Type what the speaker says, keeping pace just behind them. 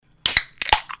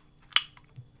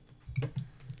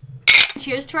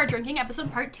cheers to our drinking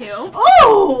episode part 2.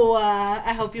 Oh!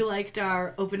 I hope you liked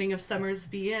our opening of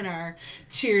Summersby and our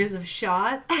cheers of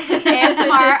shots.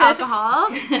 ASMR alcohol.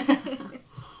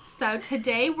 So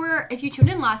today if you tuned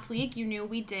in last week, you knew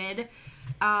we did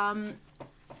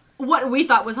what we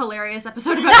thought was a hilarious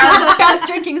episode about our best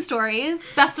drinking stories.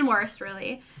 Best and worst,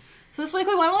 really. So this week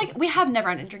we want to we have never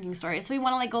ending drinking stories, so we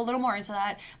want to go a little more into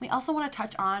that. We also want to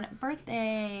touch on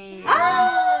birthdays.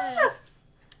 Ah!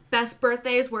 Best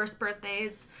birthdays, worst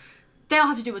birthdays. They all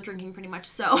have to do with drinking pretty much,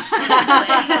 so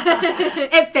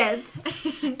it fits.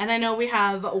 And I know we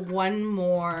have one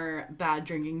more bad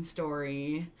drinking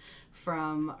story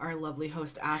from our lovely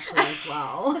host Ashley as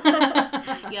well.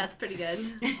 Yeah, it's pretty good.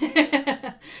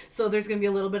 So there's going to be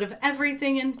a little bit of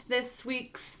everything in this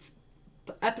week's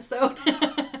episode.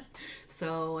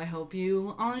 So I hope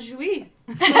you enjoy.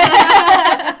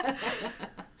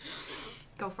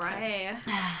 Go for it. Okay.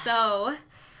 So,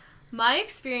 my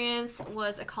experience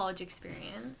was a college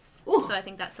experience. Ooh. So I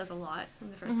think that says a lot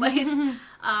in the first place.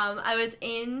 I was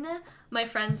in my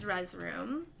friend's res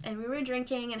room, and we were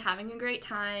drinking and having a great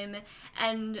time.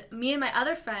 And me and my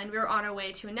other friend, we were on our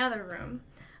way to another room.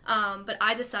 But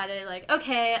I decided,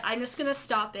 okay, I'm just going to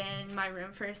stop in my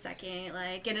room for a second,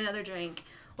 get another drink,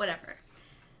 whatever.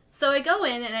 So I go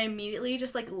in, and I immediately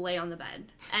just, lay on the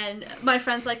bed. And my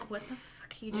friend's like, what the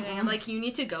fuck are you doing? I'm like, you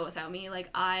need to go without me.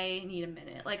 I need a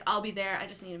minute. I'll be there. I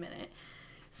just need a minute.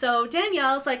 So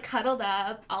Danielle's, cuddled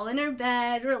up, all in her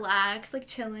bed, relaxed,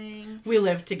 chilling. We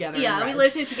lived together. Yeah, we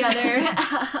lived together.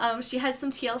 She had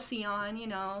some TLC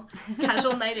on,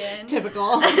 casual night in.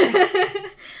 Typical.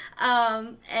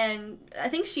 And I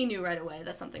think she knew right away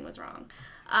that something was wrong.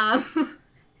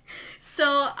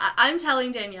 So I'm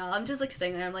telling Danielle, I'm just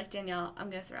sitting there, I'm like, Danielle, I'm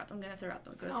going to throw up. No.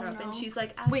 And she's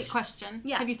like, wait, question.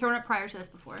 Yeah. Have you thrown up prior to this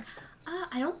before?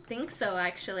 I don't think so,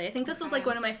 actually. I think this was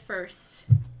one of my first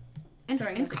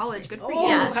in college. Good for you. Oh,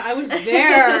 Yeah. I was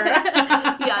there.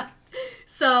 Yeah.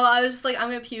 So I was just I'm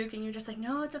going to puke, and you're just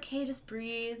no, it's okay, just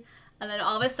breathe. And then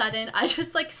all of a sudden, I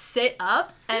just, sit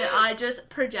up, and I just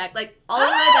project, all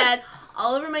over my bed,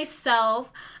 all over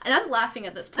myself. And I'm laughing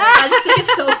at this point. I just think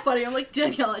it's so funny. I'm like,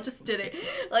 Danielle, I just did it.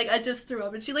 I just threw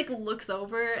up. And she, looks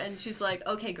over, and she's like,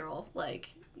 okay, girl,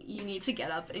 you need to get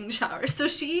up and shower. So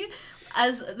she,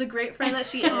 as the great friend that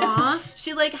she is,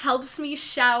 she, helps me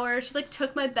shower. She,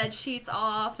 took my bed sheets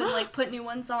off and, put new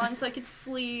ones on so I could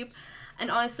sleep. And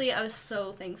honestly, I was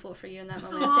so thankful for you in that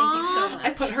moment. Thank you so much.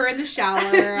 I put her in the shower.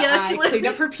 Yeah, I cleaned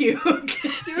up her puke.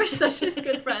 You were such a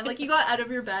good friend. You got out of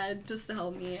your bed just to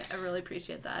help me. I really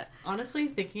appreciate that. Honestly,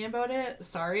 thinking about it,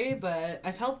 sorry, but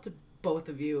I've helped both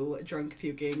of you drunk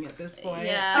puking at this point.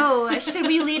 Yeah. Oh, should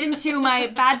we lead into my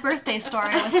bad birthday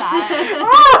story with that?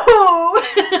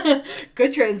 Oh!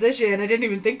 Good transition. I didn't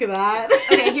even think of that.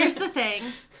 Okay, here's the thing.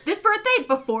 This birthday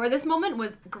before this moment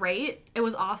was great. It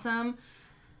was awesome.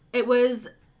 I love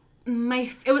a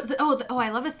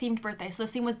themed birthday. So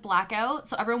the theme was blackout.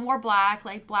 So everyone wore black,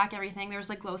 black everything. There was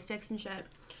glow sticks and shit.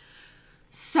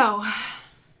 So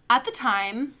at the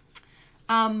time,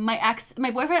 my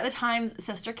boyfriend at the time's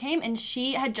sister came, and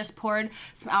she had just poured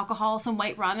some alcohol, some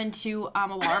white rum into a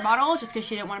water bottle just because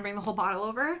she didn't want to bring the whole bottle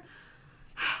over.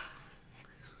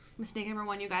 Mistake number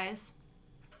 1, you guys.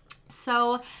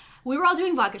 So we were all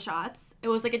doing vodka shots. It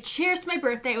was a cheers to my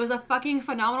birthday. It was a fucking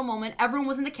phenomenal moment. Everyone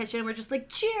was in the kitchen. We're just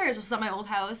cheers. This was at my old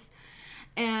house.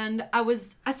 And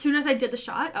as soon as I did the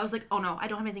shot, I was like, oh no, I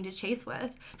don't have anything to chase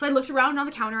with. So I looked around on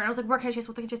the counter, and I was like, where can I chase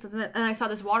with? And I saw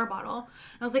this water bottle.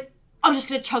 And I was like, I'm just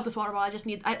going to chug this water bottle.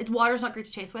 Water's not great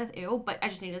to chase with, ew, but I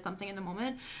just needed something in the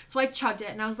moment. So I chugged it,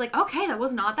 and I was like, okay, that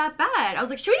was not that bad. I was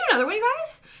like, should we do another one, you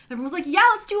guys? And everyone was like, yeah,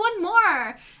 let's do one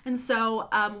more. And so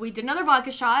we did another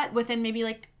vodka shot within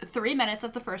maybe 3 minutes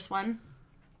of the first one.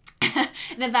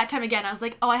 And at that time, again, I was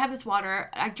like, oh, I have this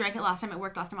water. I drank it last time. It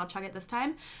worked last time. I'll chug it this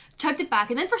time. Chugged it back.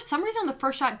 And then for some reason on the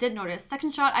first shot, did notice.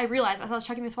 Second shot, I realized as I was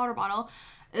chugging this water bottle,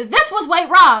 this was white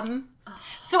rum.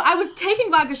 So I was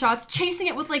taking vodka shots, chasing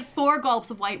it with 4 gulps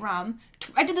of white rum.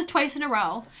 I did this twice in a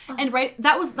row. And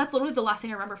that's literally the last thing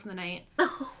I remember from the night.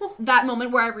 That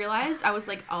moment where I realized, I was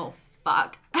like, oh,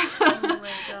 fuck. Oh my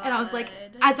God. And I was like,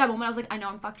 at that moment, I was like, I know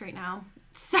I'm fucked right now.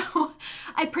 So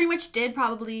I pretty much did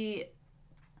probably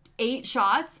 8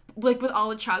 shots, with all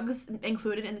the chugs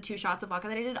included in the 2 shots of vodka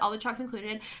that I did, all the chugs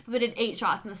included, but I did 8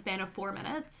 shots in the span of 4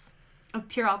 minutes of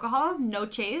pure alcohol, no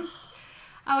chase.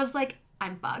 I was like,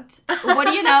 I'm fucked. What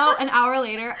do you know? An hour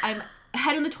later, I'm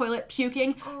head in the toilet,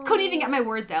 puking, couldn't even get my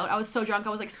words out. I was so drunk, I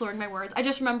was slurring my words. I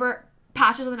just remember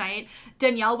patches of the night.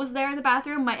 Danielle was there in the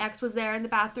bathroom. My ex was there in the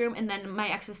bathroom. And then my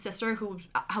ex's sister, whose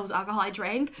alcohol I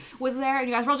drank, was there. And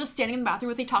you guys were all just standing in the bathroom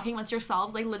with me, talking amongst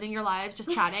yourselves, like living your lives,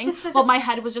 just chatting. While my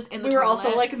head was just in the toilet. We were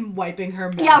also like wiping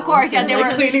her mouth. Yeah, of course. Yeah, and, they were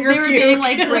cleaning her They were puke. being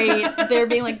like great. They were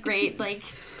being like great, like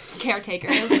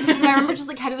caretakers. And I remember just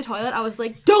like heading to the toilet. I was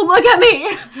like, "Don't look at me."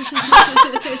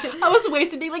 I was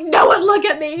wasted, being like, "No one look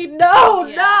at me. No,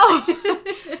 no."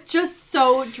 Just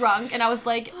so drunk, and I was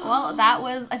like, "Well,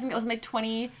 I think that was my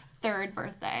 23rd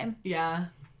birthday." Yeah.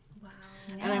 Wow.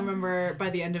 And I remember by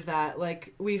the end of that,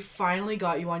 like, we finally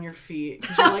got you on your feet.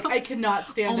 'Cause you're like, I could not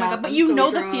stand up. Oh my god! But I'm you so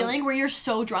know drunk. the feeling where you're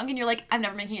so drunk and you're like, "I'm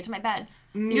never making it to my bed."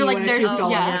 Me, You're like, when I "There's puked all over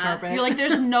the yeah." carpet. You're like,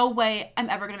 "There's no way I'm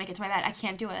ever gonna make it to my bed. I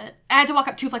can't do it." I had to walk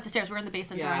up 2 flights of stairs. We were in the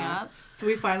basement throwing up. So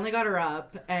we finally got her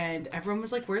up, and everyone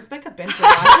was like, "Where's Becca been for the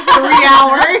last 3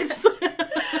 hours?"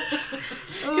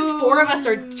 Because 4 of us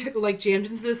are like jammed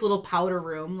into this little powder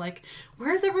room. Like,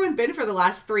 where's everyone been for the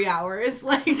last 3 hours?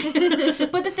 Like,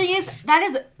 But the thing is, that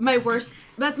is my worst.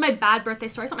 That's my bad birthday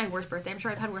story. It's not my worst birthday. I'm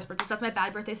sure I've had worse birthdays. That's my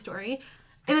bad birthday story.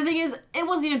 And the thing is, it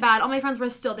wasn't even bad. All my friends were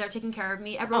still there taking care of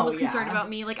me. Everyone was concerned about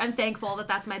me. Like, I'm thankful that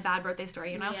that's my bad birthday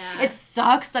story, you know? Yeah. It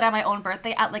sucks that at my own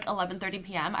birthday at like 11:30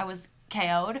 p.m. I was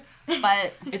KO'd,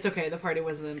 but it's okay. The party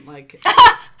wasn't like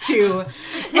too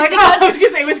like I was gonna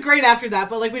say it was great after that,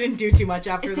 but like we didn't do too much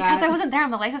after it's that. because I wasn't there.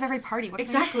 I'm the life of every party. What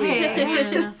can I Exactly.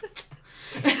 say?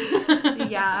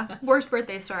 Yeah. Worst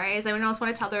birthday stories. Anyone else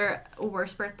want to tell their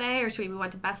worst birthday, or should we move on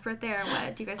to best birthday, or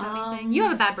what? Do you guys have anything? You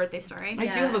have a bad birthday story. I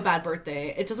do have a bad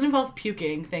birthday. It doesn't involve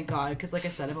puking, thank God, because like I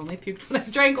said, I've only puked when I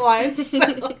drank once.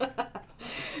 So.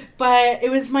 But it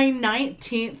was my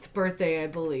 19th birthday, I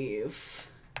believe.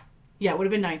 Yeah, it would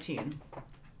have been 19.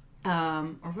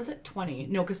 Or was it 20?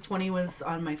 No, because 20 was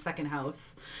on my second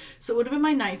house. So it would have been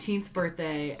my 19th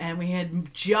birthday, and we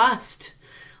had just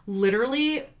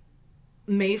literally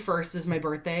May 1st is my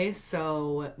birthday,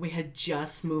 so we had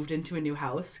just moved into a new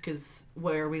house because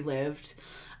where we lived,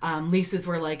 leases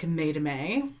were like May to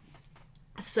May.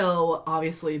 So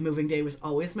obviously moving day was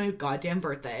always my goddamn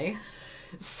birthday.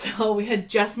 So we had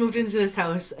just moved into this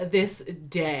house this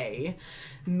day.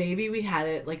 Maybe we had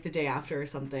it like the day after or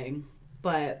something.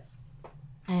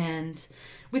 And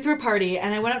we threw a party,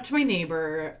 and I went up to my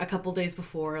neighbor a couple days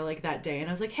before, like that day, and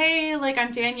I was like, "Hey, like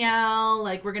I'm Danielle,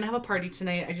 like we're gonna have a party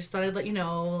tonight. I just thought I'd let you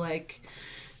know, like,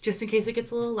 just in case it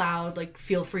gets a little loud, like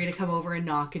feel free to come over and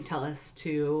knock and tell us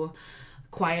to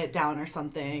quiet down or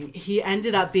something." He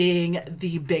ended up being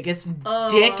the biggest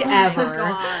dick ever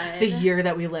God. the year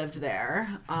that we lived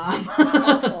there.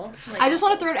 Awful. Like, I just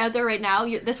want to throw it out there right now.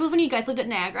 This was when you guys lived at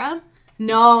Niagara.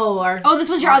 No, Oh, this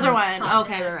was your other one.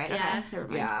 Thomas, Okay, right. yeah. Okay, never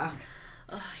mind. yeah.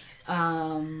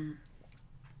 Oh,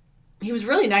 He was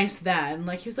really nice then.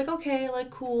 Like, he was like, okay,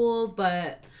 like, cool,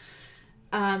 but,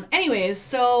 anyways,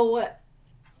 so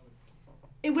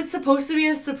it was supposed to be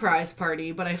a surprise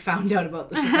party, but I found out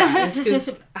about the surprise,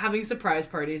 because having surprise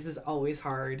parties is always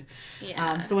hard.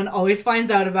 yeah. Someone always finds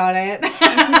out about it.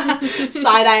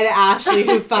 Side-eye to Ashley,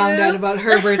 who found out about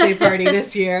her birthday party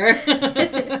this year.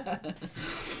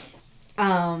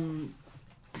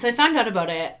 So I found out about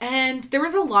it, and there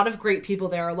was a lot of great people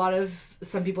there.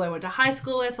 Some people I went to high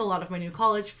school with, a lot of my new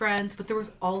college friends, but there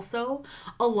was also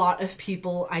a lot of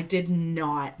people I did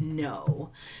not know.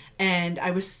 And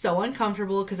I was so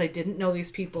uncomfortable because I didn't know these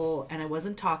people, and I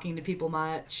wasn't talking to people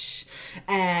much.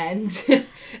 And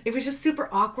it was just super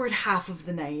awkward half of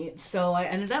the night. So I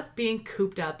ended up being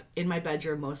cooped up in my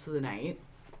bedroom most of the night.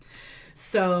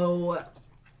 So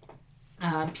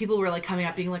people were like coming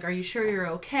up being like, "Are you sure you're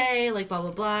okay?" Like blah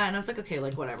blah blah. And I was like, okay,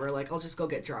 like whatever, like I'll just go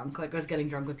get drunk. Like I was getting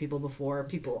drunk with people before.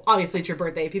 People, obviously it's your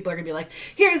birthday, people are gonna be like,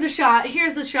 here's a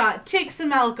shot, take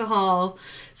some alcohol.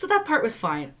 So that part was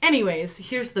fine. Anyways,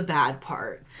 here's the bad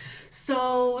part.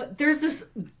 So there's this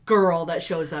girl that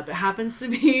shows up. It happens to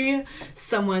be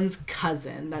someone's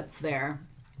cousin that's there.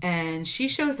 And she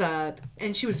shows up,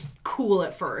 and she was cool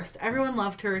at first. Everyone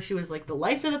loved her. She was like the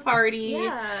life of the party.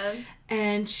 Yeah.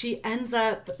 And she ends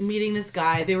up meeting this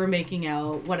guy. They were making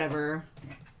out, whatever.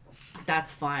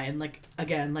 That's fine. Like,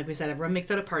 again, like we said, everyone makes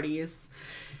out at parties.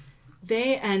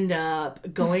 They end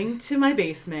up going to my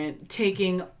basement,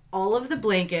 taking all of the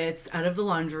blankets out of the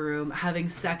laundry room, having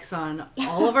sex on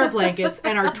all of our blankets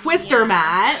and our twister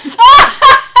mat.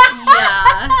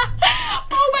 Yeah.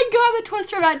 Oh my god, the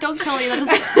twister mat, don't kill me, that is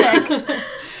sick.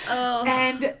 Oh.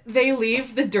 And they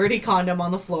leave the dirty condom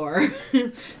on the floor.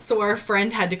 So our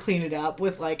friend had to clean it up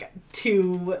with like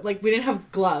two, like we didn't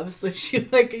have gloves, so she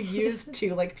like used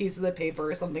two like pieces of paper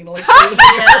or something to like clean it.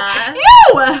 Yeah. Ew!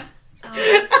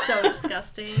 Oh, that's so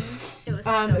disgusting. It was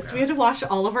was so So we had to gross. wash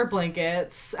all of our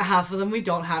blankets. Half of them we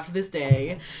don't have to this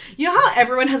day. You know how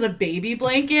everyone has a baby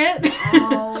blanket?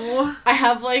 Oh. I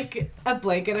have like a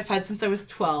blanket I've had since I was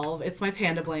 12. It's my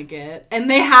panda blanket. And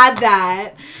they had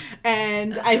that.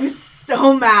 And I was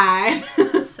so mad.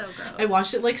 So gross. I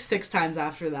washed it like 6 times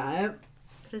after that.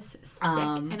 That is sick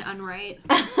Um, and unright.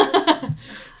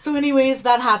 So anyways,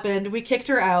 that happened. We kicked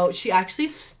her out. She actually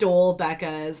stole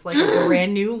Becca's like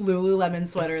brand new Lululemon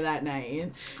sweater that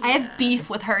night. I have beef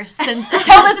with her since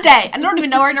till this day. I don't even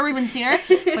know her. I've never even seen her.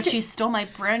 But she stole my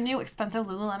brand new expensive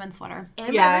Lululemon sweater.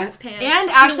 And Yeah. my Roots pants. And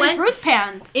She Ashley's went Roots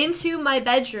pants. into my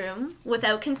bedroom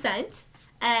without consent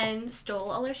and stole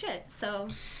all her shit. So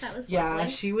that was Yeah,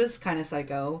 lovely. she was kind of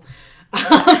psycho.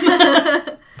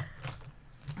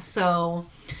 So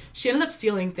she ended up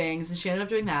stealing things and she ended up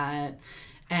doing that.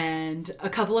 And a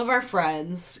couple of our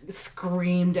friends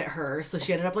screamed at her. So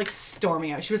she ended up like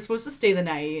storming out. She was supposed to stay the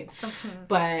night,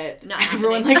 but Not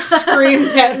everyone happening. like screamed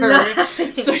at Not her.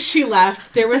 happening. So she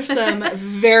left. There were some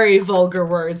very vulgar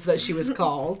words that she was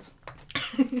called.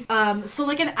 So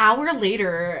like an hour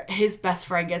later, his best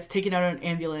friend gets taken out in an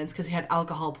ambulance because he had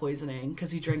alcohol poisoning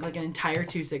because he drank like an entire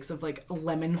 2-6 of like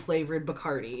lemon flavored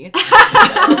Bacardi.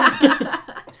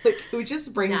 Like who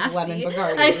just brings Nasty. lemon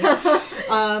I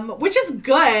Bacardi? know. Which is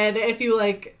good if you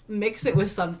like mix it with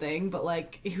something, but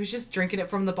like he was just drinking it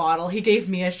from the bottle. He gave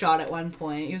me a shot at one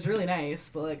point. He was really nice,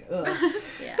 but like ugh.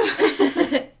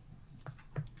 Yeah.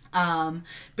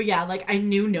 But yeah, like I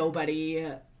knew nobody,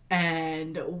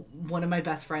 and one of my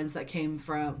best friends that came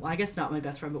from, well, I guess not my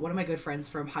best friend, but one of my good friends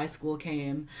from high school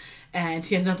came, and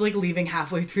he ended up like leaving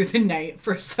halfway through the night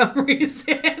for some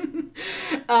reason.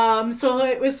 So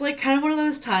it was like kind of one of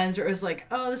those times where it was like,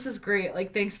 oh, this is great,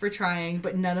 like thanks for trying,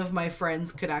 but none of my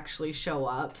friends could actually show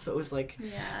up, so it was like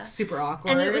Yeah. super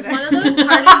awkward. And it was one of those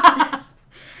parties.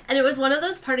 And it was one of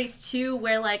those parties too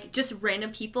where like just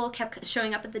random people kept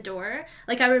showing up at the door.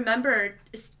 Like I remember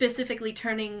specifically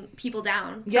turning people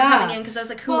down from Yeah. coming in because I was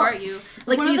like, "Who Well, are you?"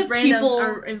 Like one of these the randoms people-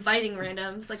 are inviting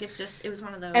randoms. Like it was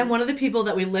one of those. And one of the people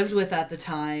that we lived with at the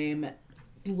time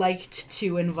liked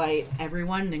to invite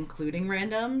everyone, including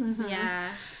randoms. Yeah.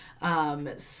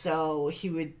 So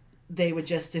they would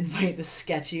just invite the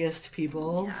sketchiest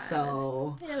people. Yes.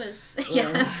 So It was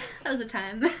yeah. That was a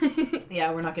time.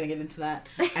 yeah, we're not gonna get into that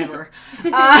ever.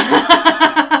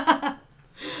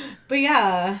 But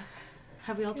yeah,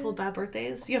 have we all told bad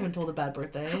birthdays? You haven't told a bad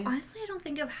birthday. Honestly, I don't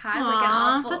think I've had like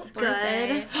Aw, an awful that's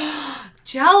birthday.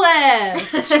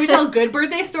 Jealous. Should we tell good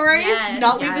birthday stories? Yes,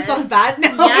 Not leave this yes. on a bad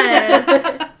note.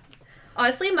 Yes.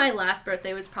 Honestly, my last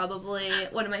birthday was probably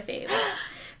one of my favorites.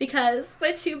 Because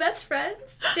my 2 best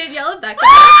friends, Danielle and Becca,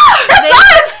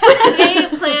 they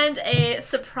planned a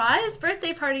surprise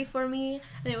birthday party for me,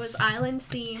 and it was island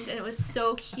themed, and it was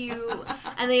so cute.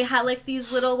 And they had like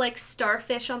these little like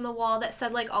starfish on the wall that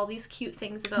said like all these cute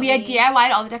things about We me. had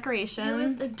DIY'd all the decorations.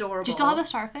 It was adorable. Do you still have the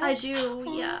starfish? I do,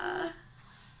 yeah.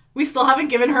 We still haven't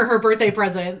given her birthday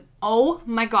present. Oh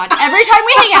my god. Every time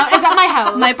we hang out, it's at my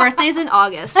house. My birthday's in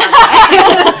August.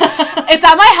 It's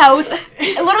at my house.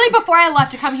 Literally before I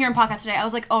left to come here and podcast today, I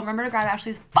was like, oh, remember to grab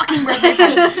Ashley's fucking birthday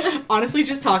present. Honestly,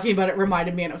 just talking about it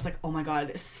reminded me, and I was like, oh my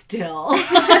god, still.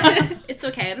 It's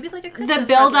okay. It'll be like a Christmas The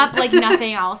build up present. like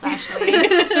nothing else, Ashley.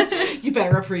 You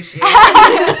better appreciate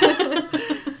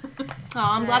it. Oh,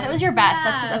 I'm glad that was your best.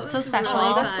 Yeah, That's it so was special.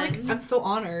 really That's fun. like, I'm so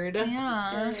honored.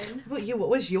 Yeah. How about you? What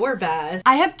was your best?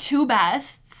 I have 2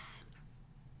 bests.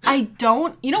 I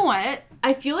don't, you know what?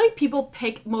 I feel like people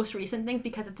pick most recent things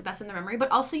because it's the best in their memory,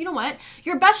 but also, you know what?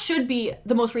 Your best should be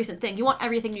the most recent thing. You want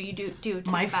everything you do to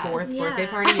My be best. 4th Yeah. birthday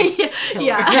party is killer.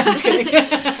 Yeah. I'm just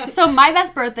kidding. So my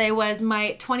best birthday was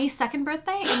my 22nd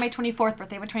birthday and my 24th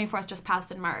birthday. My 24th just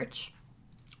passed in March.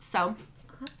 So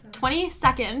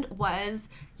 22nd was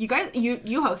you guys you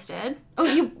hosted.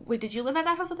 Oh, did you live at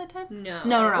that house at that time? No.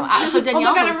 No. So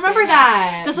Danielle Oh my god, I hosted, remember yeah.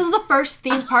 that. This was the first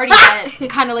themed party that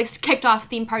kind of like kicked off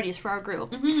themed parties for our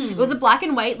group. Mm-hmm. It was a black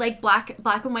and white, like black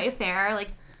and white affair,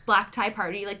 like black tie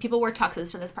party. Like people wore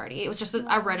tuxes to this party. It was just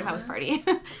a random house party.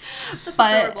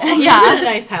 But adorable. a yeah,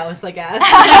 nice house, I guess.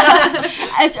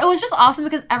 it was just awesome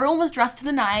because everyone was dressed to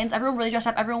the nines. Everyone really dressed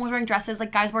up. Everyone was wearing dresses.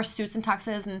 Like guys wore suits and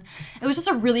tuxes, and it was just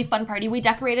a really fun party. We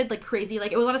decorated like crazy.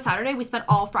 Like it was on a Saturday. We spent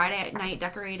all Friday night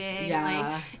decorating.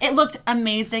 Yeah. Like it looked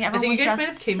amazing. I Everyone think you was guys might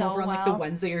dressed have came so over on like well. the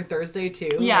Wednesday or Thursday too.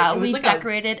 Yeah, Like, it was we like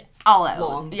decorated all a out.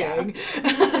 long Yeah.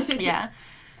 thing. Yeah.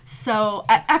 So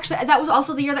actually, that was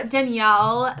also the year that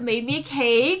Danielle made me a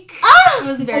cake. Ah! It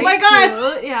was very Oh my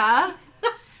God. cute. Yeah.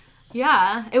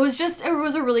 Yeah, it was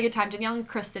a really good time. Danielle and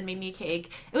Kristen made me a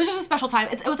cake. It was just a special time.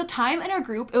 It was a time in our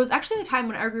group. It was actually the time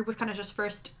when our group was kind of just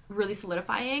first really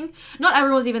solidifying. Not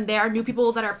everyone was even there. New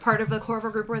people that are part of the core of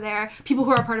our group were there. People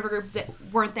who are part of our group that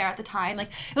weren't there at the time. Like,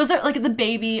 it was like the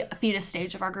baby fetus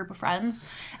stage of our group of friends.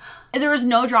 There was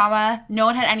no drama. No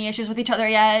one had any issues with each other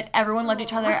yet. Everyone loved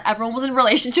each other. Everyone was in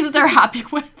relationships that they were happy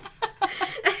with.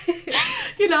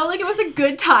 You know, like, it was a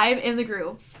good time in the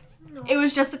group. It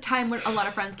was just a time when a lot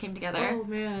of friends came together. Oh,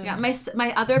 man. Yeah,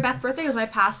 my other best birthday was my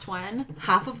past one.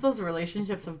 Half of those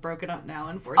relationships have broken up now,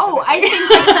 unfortunately. Oh, I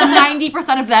think like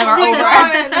 90% of them are over.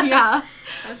 God. Yeah.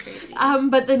 That's crazy.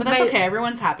 But that's okay.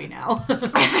 Everyone's happy now.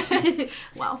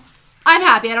 Well, I'm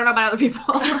happy. I don't know about other people.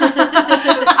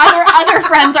 other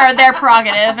friends are their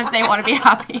prerogative if they want to be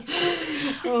happy.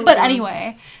 Oh, but God.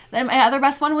 anyway, then my other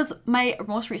best one was my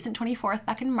most recent 24th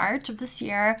back in March of this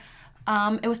year.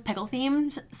 It was pickle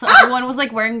themed, so everyone was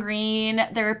like wearing green.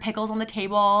 There were pickles on the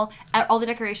table. All the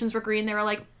decorations were green. There were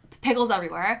like pickles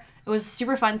everywhere. It was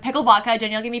super fun. Pickle vodka.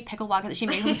 Danielle gave me pickle vodka that she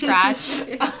made from scratch.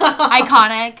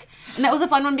 Iconic. And that was a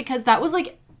fun one because that was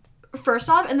like, first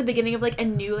off, in the beginning of like a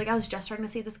new, like I was just starting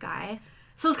to see this guy.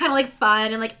 So it was kind of like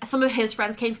fun, and like some of his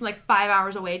friends came from like 5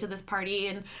 hours away to this party,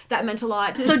 and that meant a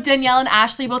lot. So Danielle and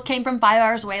Ashley both came from 5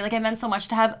 hours away. Like, it meant so much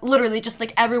to have literally just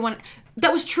like everyone.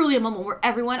 That was truly a moment where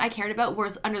everyone I cared about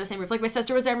was under the same roof. Like, my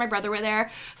sister was there, my brother were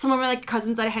there, some of my like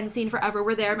cousins that I hadn't seen forever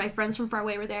were there, my friends from far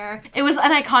away were there. It was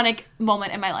an iconic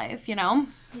moment in my life, you know?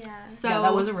 Yeah. So Yeah,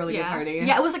 that was a really good party.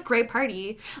 Yeah, it was a great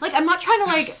party. Like, I'm not trying to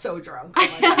like. So drunk. Oh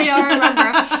my God. I know, I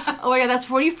remember. Oh my God, that's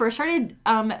when you first started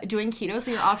doing keto,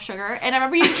 so you're off sugar. And I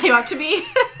remember you just came up to me.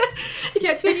 You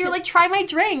came up to me and you were like, try my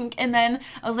drink. And then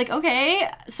I was like, okay.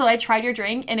 So I tried your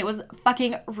drink, and it was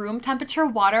fucking room temperature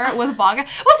water with vodka.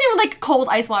 It wasn't even like cold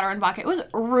ice water and vodka. It was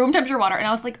room temperature water. And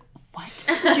I was like, what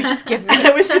did you just give me?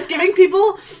 I was just giving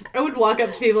people, I would walk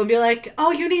up to people and be like,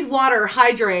 oh, you need water,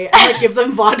 hydrate. And like give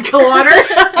them vodka water.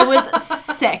 It was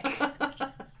sick.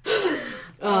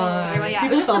 Anyway, yeah, it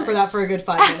people was fell just for that for a good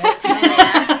 5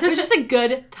 minutes. It was just a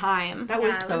good time. That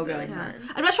was Yeah, it so was good. really fun.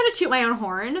 I'm not trying to toot my own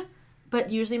horn,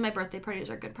 but usually my birthday parties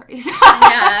are good parties.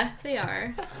 Yeah, they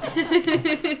are.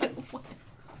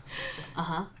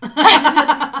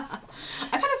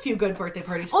 I've had a few good birthday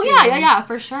parties Oh too. yeah,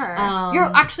 for sure. Um,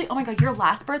 Oh my God, your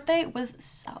last birthday was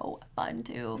so fun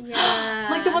too. Yeah.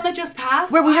 Like the one that just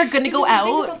passed? Where we were I gonna didn't go even think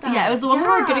out. about that. Yeah, it was the one where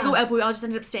we were gonna Yeah. go out, but we all just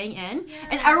ended up staying in. Yeah.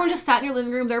 And everyone just sat in your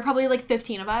living room. There were probably like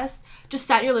 15 of us. Just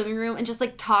sat in your living room and just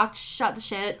like talked, shot the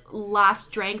shit,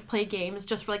 laughed, drank, played games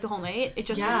just for like the whole night. It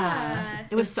just Yeah.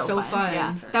 it was so fun.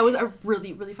 Yeah. So That was a nice.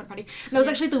 really, really fun party. And that was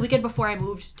actually the weekend before I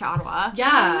moved to Ottawa.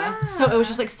 Yeah. So it was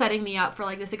just like setting me up for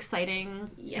like this exciting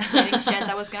shit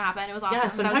that was gonna happen. It was awesome. Yeah,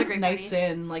 But that was a sometimes great nights party.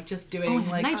 in, like just doing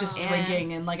like nights just in.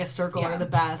 drinking and like a circle Yeah. are the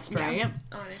best, Yeah. right?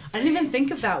 Honestly. I didn't even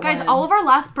think of that Guys, one. all of our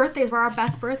last birthdays were our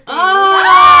best birthdays.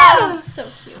 Oh! So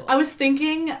cute. I was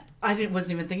thinking,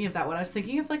 wasn't even thinking of that one. I was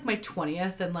thinking of like my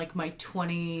 20th and like my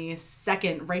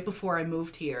 22nd right before I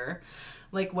moved here.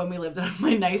 Like when we lived at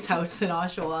my nice house in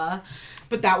Oshawa.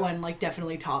 But that one like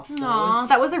definitely tops those. Aw,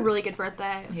 that was a really good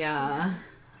birthday. Yeah.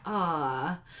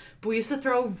 But we used to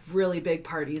throw really big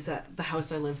parties at the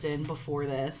house I lived in before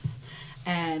this.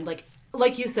 And like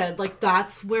you said, like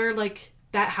that's where like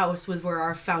that house was where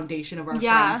our foundation of our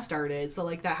Yeah. friends started. So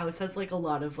like that house has like a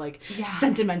lot of like Yeah.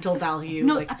 sentimental value.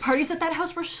 No, like parties at that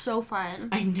house were so fun.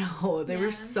 I know, they were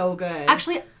Yeah. so good.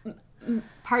 Actually, a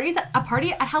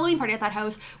Halloween party at that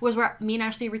house was where me and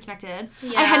Ashley reconnected.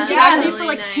 I hadn't seen Yeah, Ashley that's for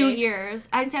like really 2 nice. years.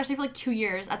 I hadn't seen Ashley for like 2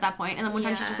 years at that point, and then one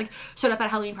time she Yeah. just like showed up at a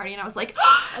Halloween party, and I was like,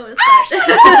 It was fun.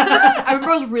 I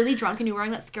remember I was really drunk and you were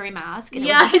wearing that scary mask. And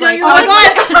Yeah, it was just I know, like, you oh were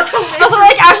my like- God. I was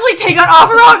like, Ashley, take that off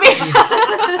around me.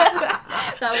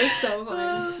 That was so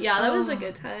fun. Yeah, that was a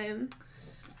good time.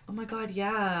 Oh my God,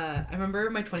 yeah. I remember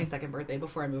my 22nd birthday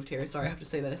before I moved here. Sorry, I have to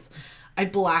say this. I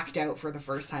blacked out for the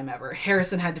first time ever.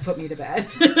 Harrison had to put me to bed.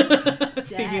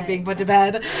 Speaking of being put to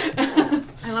bed.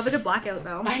 I love a good blackout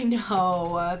though. I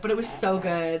know, but it was so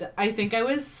good. I think I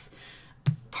was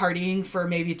partying for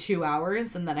maybe 2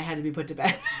 hours and then I had to be put to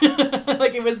bed.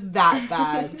 Like it was that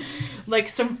bad. Like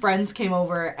some friends came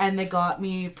over and they got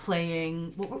me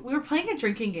playing, we were playing a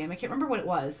drinking game. I can't remember what it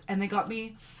was. And they got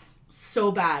me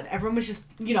so bad. Everyone was just,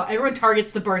 everyone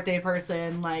targets the birthday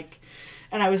person, like,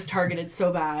 and I was targeted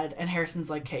so bad. And Harrison's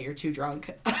like, "Okay, you're too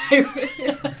drunk."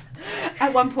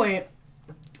 At one point,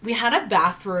 we had a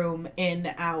bathroom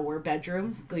in our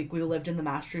bedrooms. Like we lived in the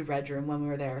master bedroom when we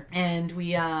were there, and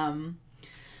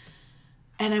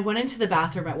and I went into the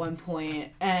bathroom at one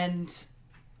point, and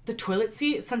the toilet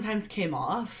seat sometimes came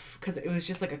off because it was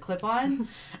just like a clip-on.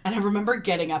 And I remember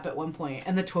getting up at one point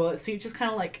and the toilet seat just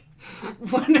kind of like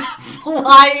went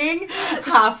flying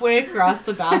halfway across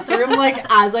the bathroom, like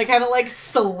as I kind of like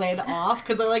slid off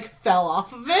because I like fell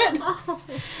off of it.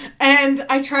 And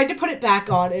I tried to put it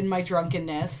back on in my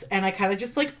drunkenness and I kind of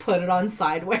just like put it on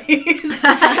sideways.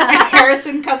 And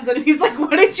Harrison comes in and he's like,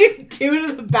 what did you do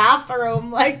to the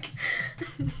bathroom? Like...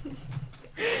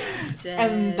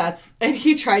 And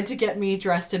he tried to get me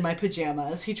dressed in my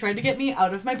pajamas. He tried to get me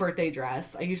out of my birthday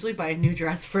dress. I usually buy a new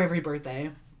dress for every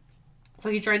birthday. So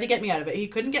he tried to get me out of it. He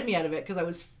couldn't get me out of it because I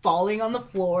was falling on the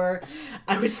floor.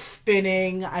 I was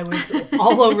spinning. I was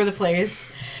all over the place.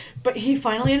 But he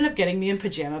finally ended up getting me in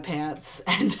pajama pants.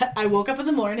 And I woke up in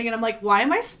the morning and I'm like, why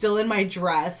am I still in my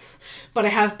dress, but I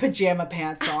have pajama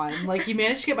pants on? Like, he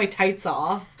managed to get my tights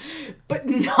off, but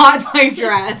not my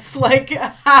dress. Like,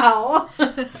 how?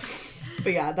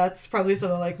 But yeah, that's probably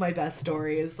some of like my best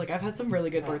stories. Like, I've had some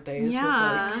really good birthdays with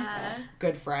like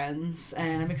good friends.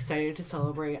 And I'm excited to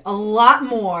celebrate a lot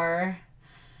more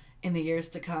in the years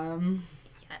to come.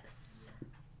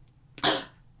 Yes.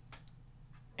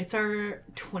 It's our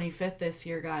 25th this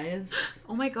year, guys.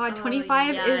 Oh my god,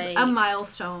 25 is a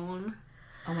milestone.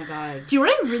 Oh my god. Do you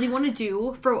know what I really want to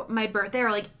do for my birthday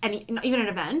or like not even an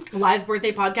event? Live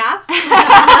birthday podcast?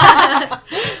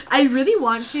 I really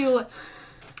want to...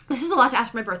 This is a lot to ask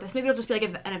for my birthday, so maybe it'll just be like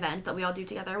an event that we all do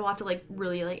together. We'll have to like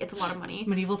really like... It's a lot of money.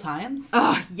 Medieval times?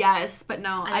 Oh, yes, but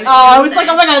no. I was like,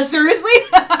 oh my god, seriously?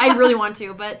 I really want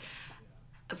to, but...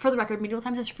 For the record, Medieval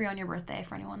Times is free on your birthday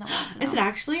for anyone that wants to know. Is it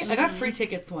actually? Mm-hmm. I got free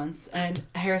tickets once, and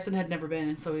Harrison had never been,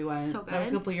 and so we went. So good. That was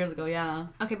a couple years ago, yeah.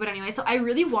 Okay, but anyway, so I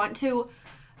really want to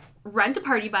rent a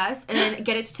party bus and then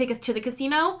get it to take us to the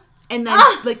casino and then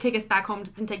like take us back home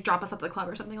and drop us at the club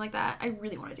or something like that. I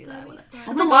really want to do that with it.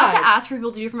 Oh It's a lot to ask for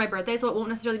people to do for my birthday, so it won't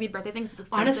necessarily be a birthday thing because it's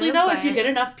expensive. Honestly, though, if you get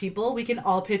enough people, we can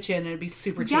all pitch in and it'd be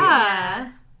super cheap.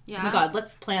 Yeah. Oh my god,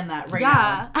 let's plan that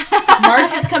now.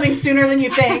 March is coming sooner than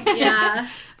you think. Yeah.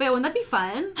 But wouldn't that be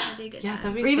fun? That'd be a good Yeah, time.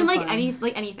 that'd be Or even so like fun.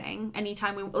 anything.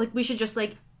 Anytime we should just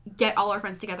like get all our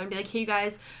friends together and be like, hey you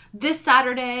guys, this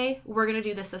Saturday we're gonna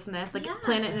do this and this. Like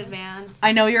plan it in advance.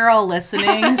 I know you're all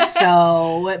listening,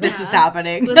 so this is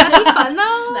happening. Would that be fun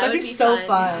though? That'd be so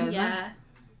fun. Yeah.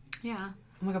 Yeah.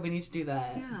 Oh my god, we need to do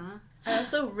that. Yeah. I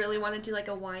also really want to do like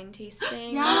a wine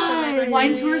tasting. Yes.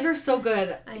 Wine tours are so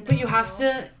good. I But you know. have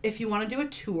to, if you want to do a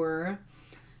tour,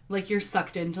 like you're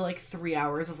sucked into like 3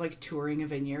 hours of like touring a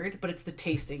vineyard, but it's the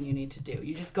tasting you need to do.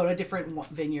 You just go to different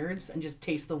vineyards and just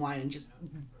taste the wine and just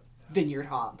vineyard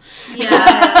hop.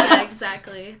 Yeah,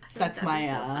 exactly. I think That's that'd be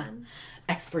my, so fun.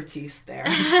 Expertise there.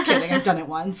 I'm just kidding. I've done it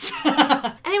once.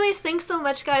 Anyways, thanks so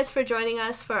much, guys, for joining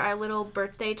us for our little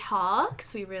birthday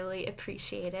talks. We really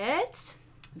appreciate it.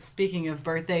 Speaking of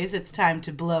birthdays, it's time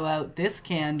to blow out this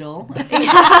candle.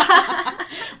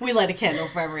 We light a candle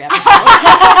for every episode.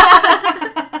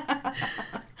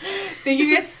 Thank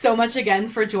you guys so much again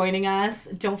for joining us.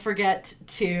 Don't forget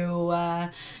to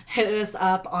hit us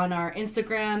up on our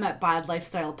Instagram at Bad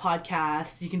Lifestyle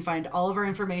Podcast. You can find all of our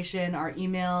information, our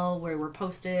email, where we're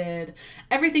posted,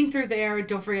 everything through there.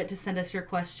 Don't forget to send us your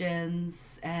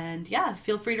questions. And yeah,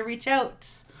 feel free to reach out.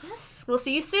 We'll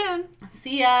see you soon.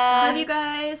 See ya. Love you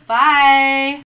guys. Bye.